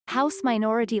House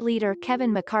Minority Leader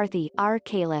Kevin McCarthy,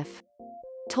 R-Calif,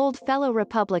 told fellow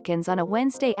Republicans on a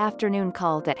Wednesday afternoon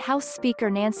call that House Speaker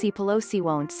Nancy Pelosi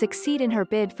won't succeed in her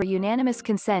bid for unanimous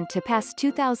consent to pass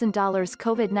 $2,000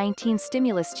 COVID-19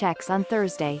 stimulus checks on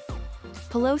Thursday.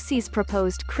 Pelosi's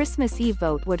proposed Christmas Eve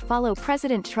vote would follow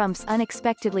President Trump's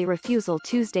unexpectedly refusal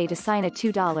Tuesday to sign a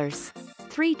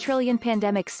 $2.3 trillion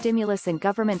pandemic stimulus and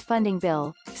government funding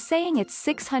bill, saying its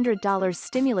 $600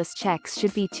 stimulus checks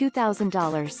should be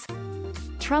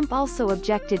 $2,000. Trump also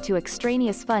objected to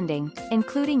extraneous funding,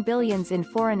 including billions in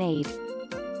foreign aid.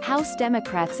 House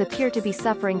Democrats appear to be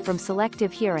suffering from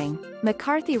selective hearing,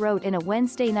 McCarthy wrote in a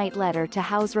Wednesday night letter to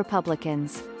House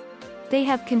Republicans. They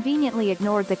have conveniently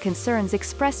ignored the concerns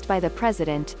expressed by the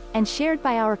president, and shared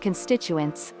by our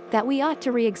constituents, that we ought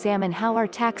to re-examine how our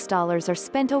tax dollars are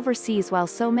spent overseas while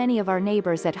so many of our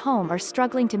neighbors at home are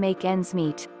struggling to make ends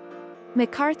meet.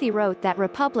 McCarthy wrote that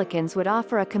Republicans would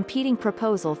offer a competing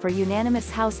proposal for unanimous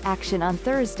House action on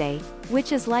Thursday,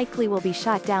 which is likely will be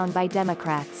shot down by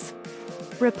Democrats.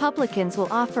 Republicans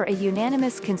will offer a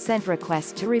unanimous consent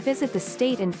request to revisit the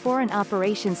State and Foreign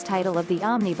Operations title of the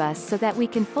Omnibus so that we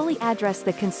can fully address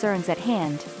the concerns at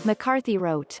hand, McCarthy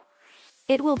wrote.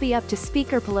 It will be up to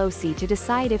Speaker Pelosi to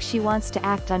decide if she wants to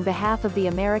act on behalf of the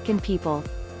American people.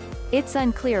 It's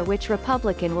unclear which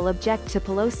Republican will object to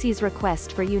Pelosi's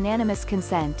request for unanimous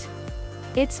consent.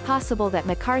 It's possible that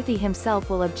McCarthy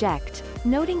himself will object,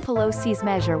 noting Pelosi's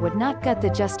measure would not gut the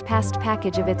just-passed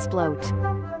package of its bloat.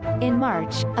 In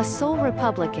March, a sole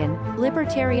Republican,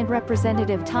 Libertarian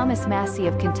Representative Massie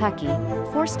of Kentucky,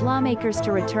 forced lawmakers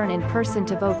to return in person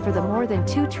to vote for the more than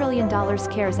 $2 trillion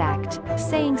CARES Act,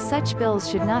 saying such bills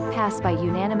should not pass by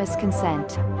unanimous consent.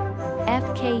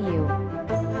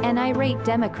 FKU. An irate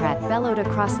Democrat bellowed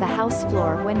across the House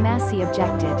floor when Massie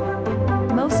objected.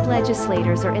 Most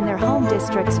legislators are in their home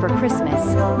districts for Christmas,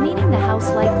 meaning the House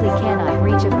likely cannot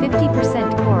reach a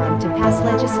 50% quorum to pass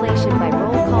legislation by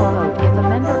roll call vote if a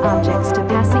member objects to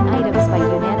passing items by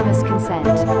unanimous consent.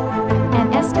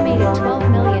 An estimated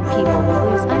 12 million people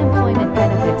will lose unemployment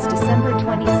benefits December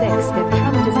 26 if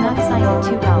Trump does not sign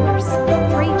the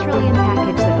 $2.3 trillion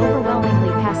package